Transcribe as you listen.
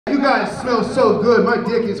you guys smell so good. My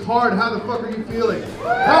dick is hard. How the fuck are you feeling?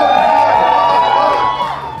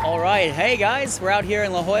 All right, hey guys, we're out here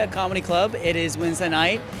in La Jolla Comedy Club. It is Wednesday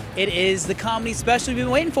night. It is the comedy special we've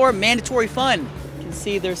been waiting for, Mandatory Fun. You can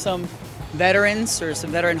see there's some veterans or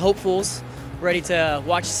some veteran hopefuls ready to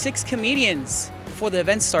watch 6 comedians before the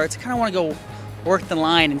event starts. I kind of want to go work the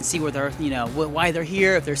line and see where they're, why they're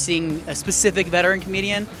here, if they're seeing a specific veteran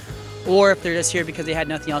comedian, or if they're just here because they had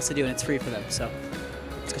nothing else to do and it's free for them. So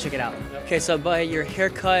let's go check it out. Okay, so by your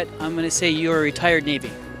haircut, I'm gonna say you're a retired Navy.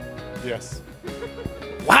 Yes.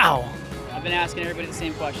 Wow. I've been asking everybody the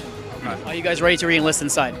same question. Are you guys ready to re-enlist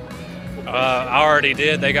inside? I already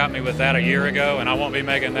did. They got me with that a year ago, and I won't be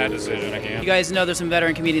making that decision again. You guys know there's some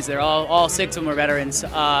veteran comedians there. All 6 of them are veterans.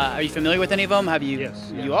 Are you familiar with any of them? Have you?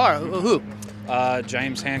 Yes. You are? Who?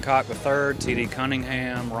 James Hancock III, T.D.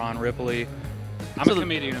 Cunningham, Ron Ripley. I'm a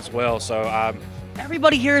comedian as well, so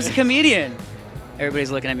everybody here is a comedian.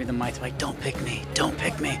 Everybody's looking at me with the mic, like, don't pick me, don't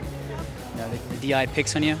pick me. The DI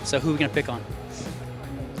picks on you, so who are we gonna pick on?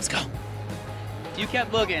 Let's go. You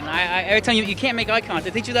kept looking. Every time you can't make eye contact.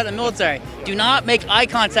 They teach you that in the military. Do not make eye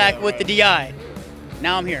contact with the DI.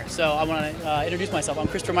 Now I'm here, so I want to introduce myself. I'm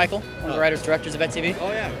Christopher Michael, one of the writers, directors of Vet TV.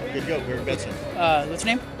 Oh yeah, good go, Greg Benson. What's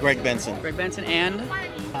your name? Greg Benson. Greg Benson, and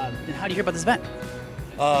how do you hear about this event?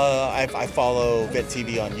 I follow Vet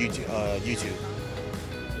TV on YouTube.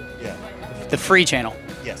 Yeah. The free channel.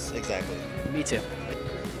 Yes, exactly. Me too.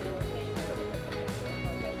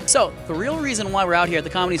 So, the real reason why we're out here at the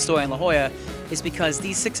Comedy Store in La Jolla is because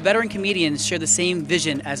these 6 veteran comedians share the same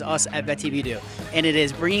vision as us at Vet TV do. And it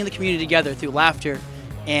is bringing the community together through laughter,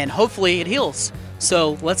 and hopefully it heals.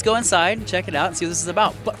 So, let's go inside and check it out and see what this is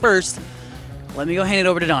about. But first, let me go hand it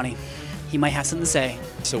over to Donnie. He might have something to say.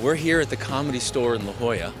 So we're here at the Comedy Store in La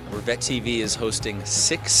Jolla, where Vet TV is hosting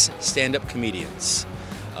 6 stand-up comedians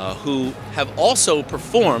who have also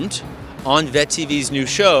performed on Vet TV's new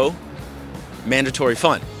show, Mandatory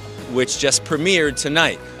Fun, which just premiered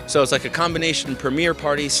tonight. So it's like a combination premiere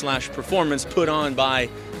party / performance put on by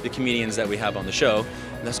the comedians that we have on the show.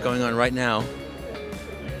 And that's going on right now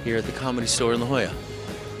here at the Comedy Store in La Jolla.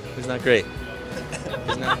 Isn't that great?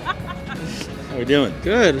 Isn't that... How are we doing?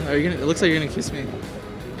 Good. Are you gonna? It looks like you're gonna kiss me.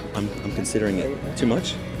 I'm considering it. Too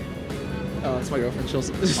much? Oh, it's my girlfriend.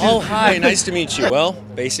 Oh, hi. Nice to meet you. Well,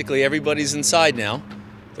 basically everybody's inside now.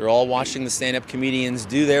 They're all watching the stand-up comedians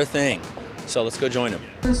do their thing. So let's go join them.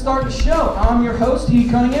 Let's start the show. I'm your host, T.D.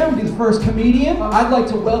 Cunningham. I'll be the first comedian. I'd like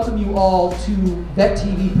to welcome you all to Vet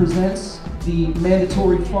TV Presents, the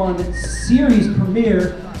Mandatory Fun series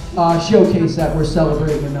premiere showcase that we're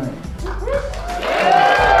celebrating tonight.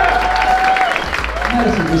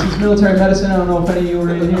 Medicine. This is military medicine. I don't know if any of you are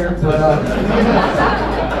in here, but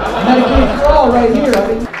Medicaid for all right here.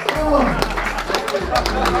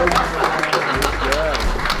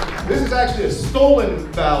 This is actually a stolen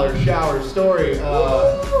Valor shower story.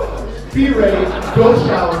 Be ready, go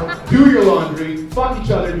shower, do your laundry, fuck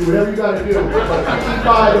each other, do whatever you gotta do, but keep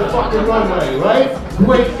by the fucking runway, right?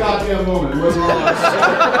 Great goddamn moment.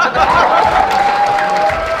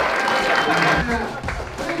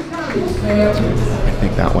 I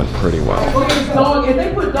think that went pretty well. Dog, if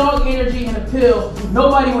they put dog energy in a pill,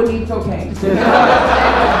 nobody would need cocaine. You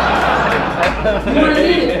wouldn't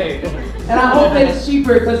need it. And I hope that it's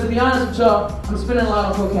cheaper, because to be honest with y'all, I'm spending a lot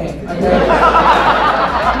on cocaine. Okay?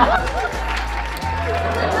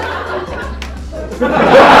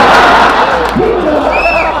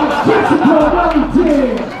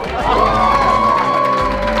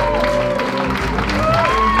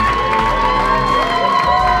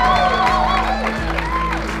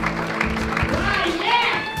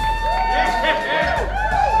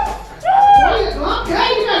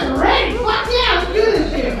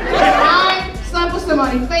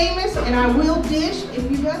 Famous, and I will dish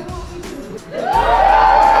if you guys want me to.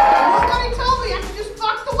 Somebody told me I could just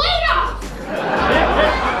fuck the weight off.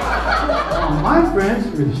 My friends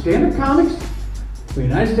are the stand-up comics for the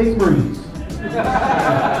United States Marines.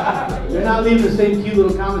 They're not leaving the same cute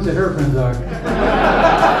little comments that her friends are.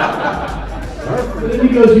 And then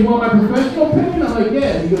he goes, "You want my professional opinion?" I'm like,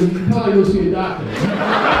 "Yeah." He goes, "You can probably go see a doctor."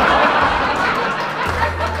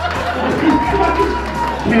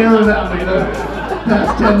 Caring about me,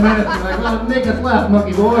 past 10 minutes, I'm like, "Well, make us laugh,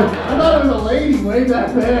 monkey boy." I thought it was a lady way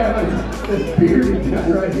back there. Like, this bearded guy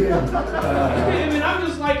right here. And then I'm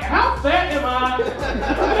just like, how fat am I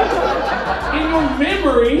in your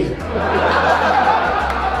memory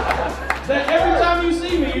that every time you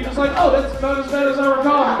see me, you're just like, oh, that's not as bad as I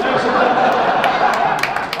recall.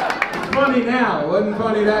 It's funny now. It wasn't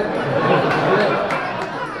funny that day.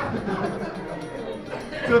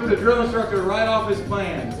 Took the drill instructor right off his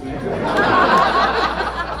plans.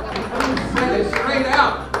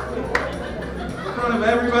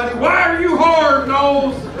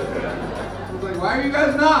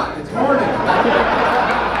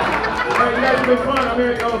 been fun. I'm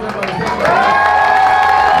Eric Jolla.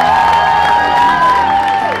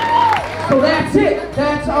 So that's it.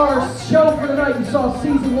 That's our show for tonight. You saw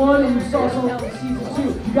season 1 and you saw some of season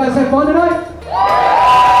 2. You guys have fun tonight?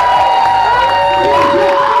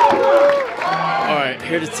 Alright,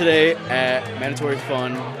 here today at Mandatory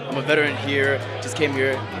Fun. I'm a veteran here. Just came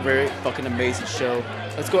here. Very fucking amazing show.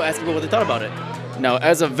 Let's go ask people what they thought about it. Now,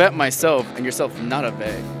 as a vet myself, and yourself not a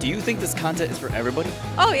vet, do you think this content is for everybody?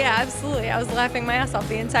 Oh yeah, absolutely. I was laughing my ass off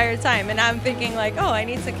the entire time, and I'm thinking like, oh, I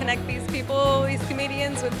need to connect these people, these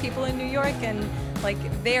comedians with people in New York, and like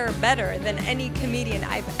they're better than any comedian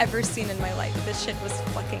I've ever seen in my life. This shit was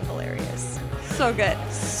fucking hilarious. So good,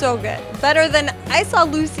 so good. Better than, I saw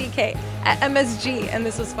Lucy K at MSG, and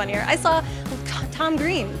this was funnier. I saw Tom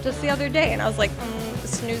Green just the other day, and I was like,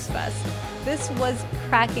 snooze fest. This was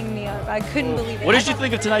cracking me up. I couldn't believe it. What did you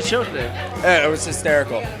think of tonight's show today? It was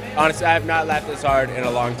hysterical. Honestly, I have not laughed this hard in a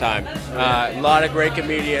long time. A lot of great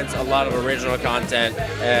comedians, a lot of original content,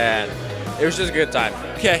 and it was just a good time.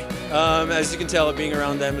 Okay, as you can tell, being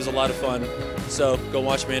around them is a lot of fun. So go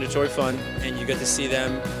watch Mandatory Fun, and you get to see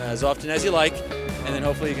them as often as you like, and then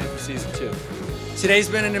hopefully you get for season 2. Today's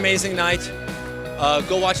been an amazing night.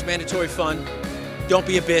 Go watch Mandatory Fun. Don't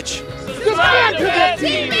be a bitch. Subscribe to VET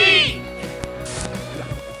TV!